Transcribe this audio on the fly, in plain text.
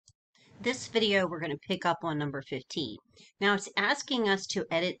This video, we're going to pick up on number 15. Now, it's asking us to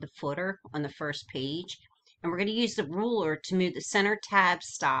edit the footer on the first page, and we're going to use the ruler to move the center tab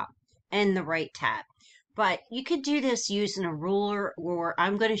stop and the right tab. But you could do this using a ruler, or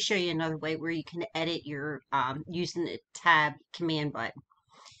I'm going to show you another way where you can edit your using the tab command button.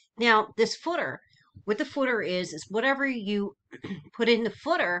 Now, this footer, what the footer is whatever you put in the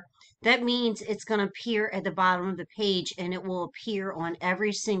footer, that means it's going to appear at the bottom of the page and it will appear on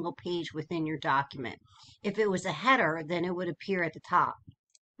every single page within your document. If it was a header, then it would appear at the top.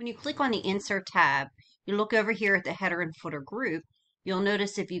 When you click on the Insert tab, you look over here at the header and footer group. You'll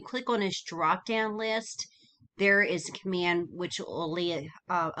notice if you click on this drop-down list, there is a command which will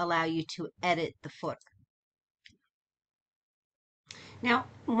allow you to edit the footer. Now,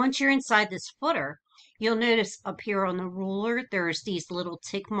 once you're inside this footer, you'll notice up here on the ruler, there's these little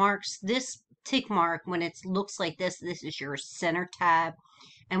tick marks. This tick mark, when it looks like this is your center tab.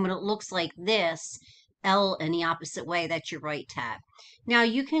 And when it looks like this, L in the opposite way, that's your right tab. Now,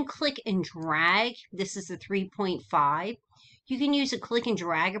 you can click and drag. This is the 3.5. You can use a click and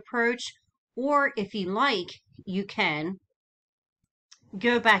drag approach, or if you like, you can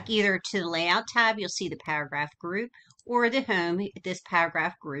go back either to the Layout tab, you'll see the paragraph group, or the Home, this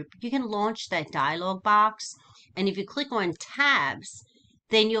paragraph group. You can launch that dialog box, and if you click on Tabs,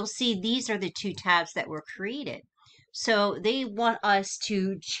 then you'll see these are the two tabs that were created. So they want us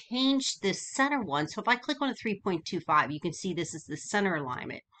to change this center one. So if I click on a 3.25, you can see this is the center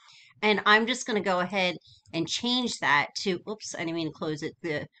alignment. And I'm just going to go ahead and change that to, oops, I didn't mean to close it,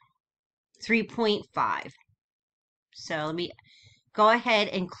 the 3.5. So let me go ahead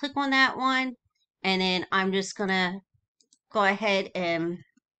and click on that one, and then I'm just gonna go ahead and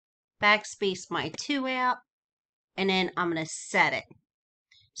backspace my 2 out, and then I'm gonna set it.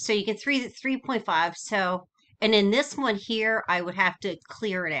 So you can 3.5. So, and then this one here, I would have to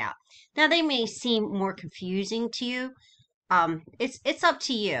clear it out. Now they may seem more confusing to you. It's up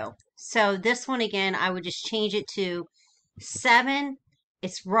to you. So this one again, I would just change it to 7.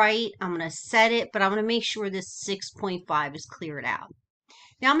 It's right. I'm going to set it, but I'm going to make sure this 6.5 is cleared out.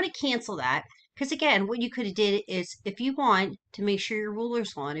 Now I'm going to cancel that because again, what you could have did is if you want to make sure your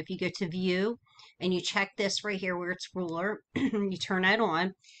ruler's on, if you go to view and you check this right here where it's ruler, you turn that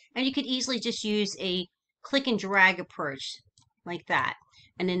on, and you could easily just use a click and drag approach like that.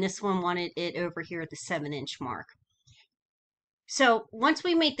 And then this one wanted it over here at the 7-inch mark. So once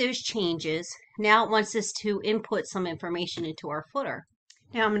we make those changes, now it wants us to input some information into our footer.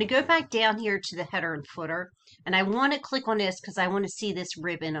 Now I'm going to go back down here to the header and footer, and I want to click on this because I want to see this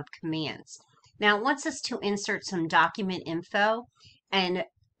ribbon of commands. Now it wants us to insert some document info, and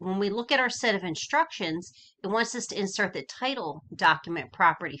when we look at our set of instructions, it wants us to insert the title document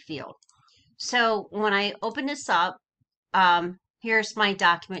property field. So when I open this up, here's my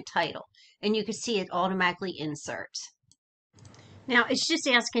document title, and you can see it automatically inserts. Now it's just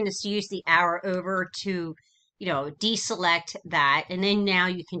asking us to use the arrow over to deselect that, and then now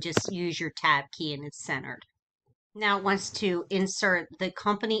you can just use your tab key and it's centered. Now it wants to insert the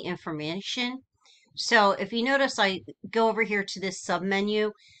company information. So if you notice, I go over here to this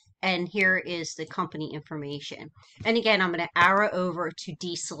submenu, and here is the company information. And again, I'm going to arrow over to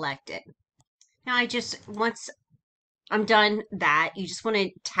deselect it. Now once I'm done that, you just want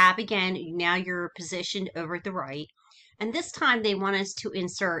to tab again. Now you're positioned over at the right. And this time they want us to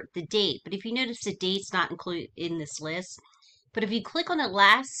insert the date. But if you notice, the date's not included in this list. But if you click on the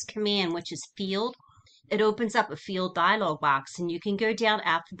last command, which is field, it opens up a field dialog box, and you can go down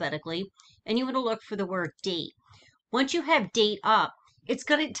alphabetically, and you want to look for the word date. Once you have date up, it's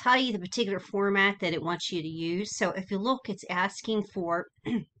going to tell you the particular format that it wants you to use. So if you look, it's asking for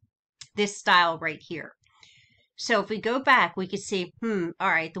this style right here. So if we go back, we can see, all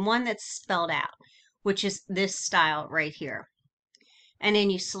right, the one that's spelled out, which is this style right here. And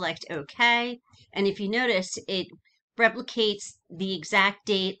then you select OK. And if you notice, it replicates the exact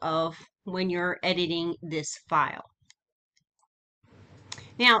date of when you're editing this file.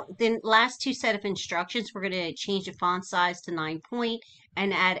 Now, the last two set of instructions, we're going to change the font size to 9 point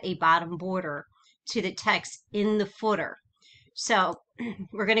and add a bottom border to the text in the footer. So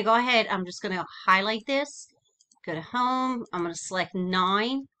we're going to go ahead. I'm just going to highlight this, go to Home. I'm going to select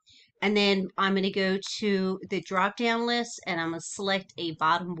 9. And then I'm going to go to the drop-down list, and I'm going to select a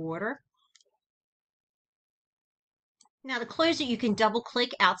bottom border. Now to close it, you can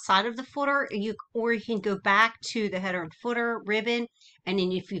double-click outside of the footer, or you can go back to the header and footer ribbon, and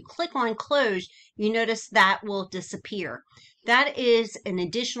then if you click on Close, you notice that will disappear. That is an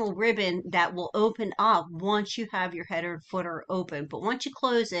additional ribbon that will open up once you have your header and footer open. But once you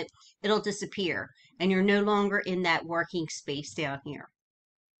close it, it'll disappear, and you're no longer in that working space down here.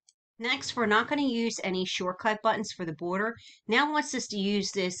 Next, we're not going to use any shortcut buttons for the border. Now it wants us to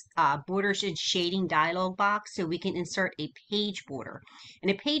use this borders and shading dialog box so we can insert a page border. And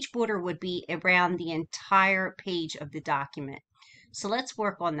a page border would be around the entire page of the document. So let's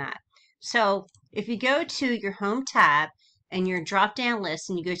work on that. So if you go to your Home tab and your drop down list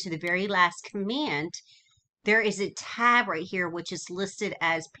and you go to the very last command, there is a tab right here which is listed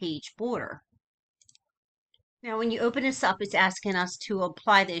as page border. Now, when you open this up, it's asking us to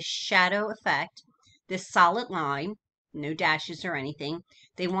apply this shadow effect, this solid line, no dashes or anything.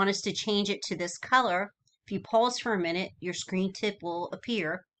 They want us to change it to this color. If you pause for a minute, your screen tip will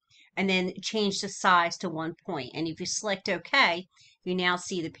appear, and then change the size to 1 point. And if you select OK, you now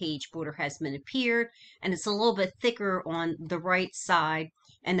see the page border has been appeared, and it's a little bit thicker on the right side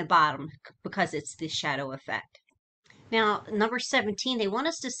and the bottom because it's the shadow effect. Now, number 17, they want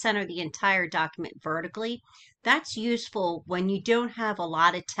us to center the entire document vertically. That's useful when you don't have a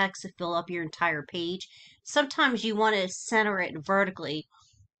lot of text to fill up your entire page. Sometimes you want to center it vertically,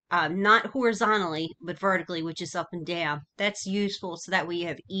 not horizontally, but vertically, which is up and down. That's useful so that way you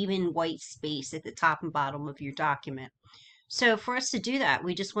have even white space at the top and bottom of your document. So for us to do that,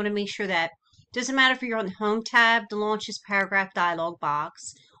 we just want to make sure that it doesn't matter if you're on the Home tab, the Launch this Paragraph dialog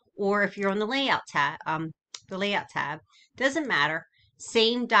box, or if you're on the Layout tab, doesn't matter.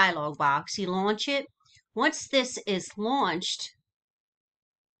 Same dialog box. You launch it. Once this is launched,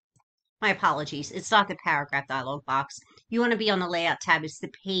 my apologies, it's not the Paragraph dialog box. You want to be on the Layout tab. It's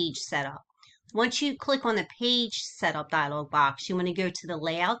the Page Setup. Once you click on the Page Setup dialog box, you want to go to the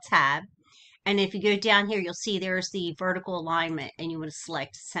Layout tab. And if you go down here, you'll see there's the vertical alignment, and you want to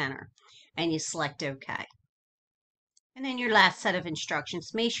select center, and you select OK. And then your last set of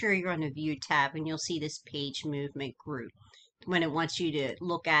instructions, make sure you're on the View tab, and you'll see this page movement group. When it wants you to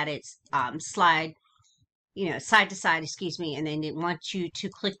look at it, slide, side to side, and then it wants you to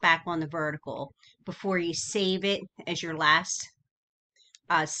click back on the vertical before you save it as your last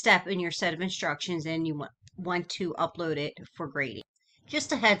step in your set of instructions, and you want to upload it for grading.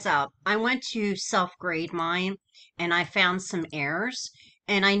 Just a heads up, I went to self-grade mine and I found some errors,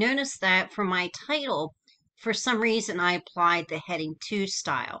 and I noticed that for my title, for some reason I applied the heading 2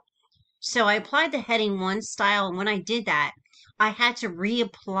 style. So I applied the heading 1 style, and when I did that, I had to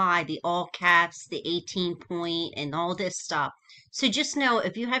reapply the all caps, the 18 point, and all this stuff. So just know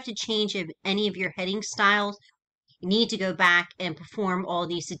if you have to change any of your heading styles, you need to go back and perform all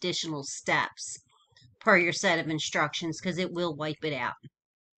these additional steps per your set of instructions because it will wipe it out.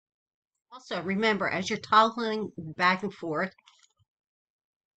 Also, remember, as you're toggling back and forth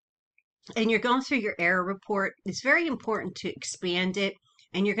and you're going through your error report, it's very important to expand it,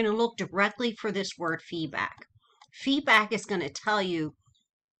 and you're going to look directly for this word feedback. Feedback is going to tell you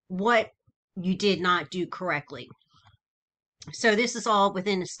what you did not do correctly. So this is all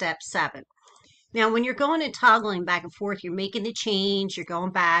within step 7. Now, when you're going and toggling back and forth, you're making the change, you're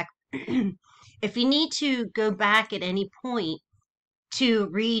going back. If you need to go back at any point to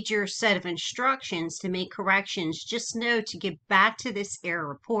read your set of instructions to make corrections, just know to get back to this error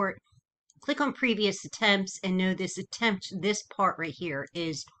report, click on previous attempts, and know this part right here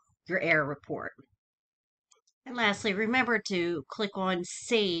is your error report. And lastly, remember to click on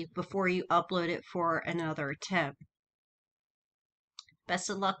save before you upload it for another attempt.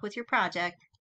 Best of luck with your project.